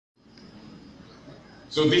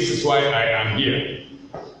So this is why I am here.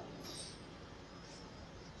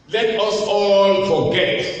 Let us all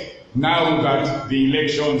forget now that the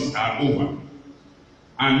elections are over,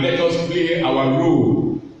 and let us play our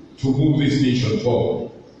role to move this nation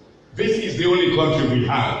forward. This is the only country we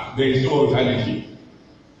have. There is no alternative.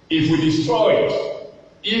 If we destroy it,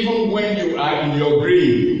 even when you are in your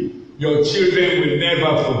grave, your children will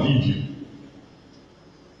never forgive you.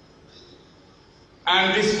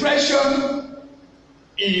 And discretion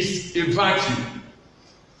is a virtue.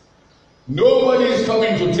 Nobody is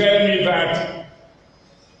coming to tell me that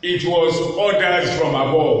it was orders from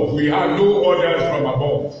above. We have no orders from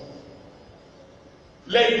above.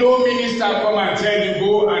 Let no minister come and tell you,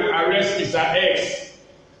 go and arrest Mr. X.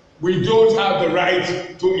 We don't have the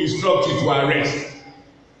right to instruct you to arrest.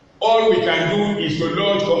 All we can do is to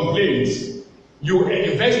lodge complaints. You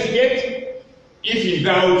investigate. If in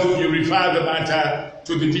doubt, you refer the matter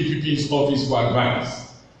to the DPP's office for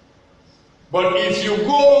advice. But if you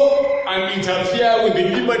go and interfere with the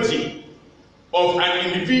liberty of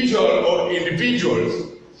an individual or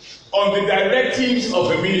individuals on the directives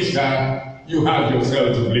of a minister, you have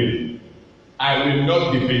yourself to blame. I will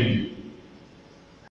not defend you.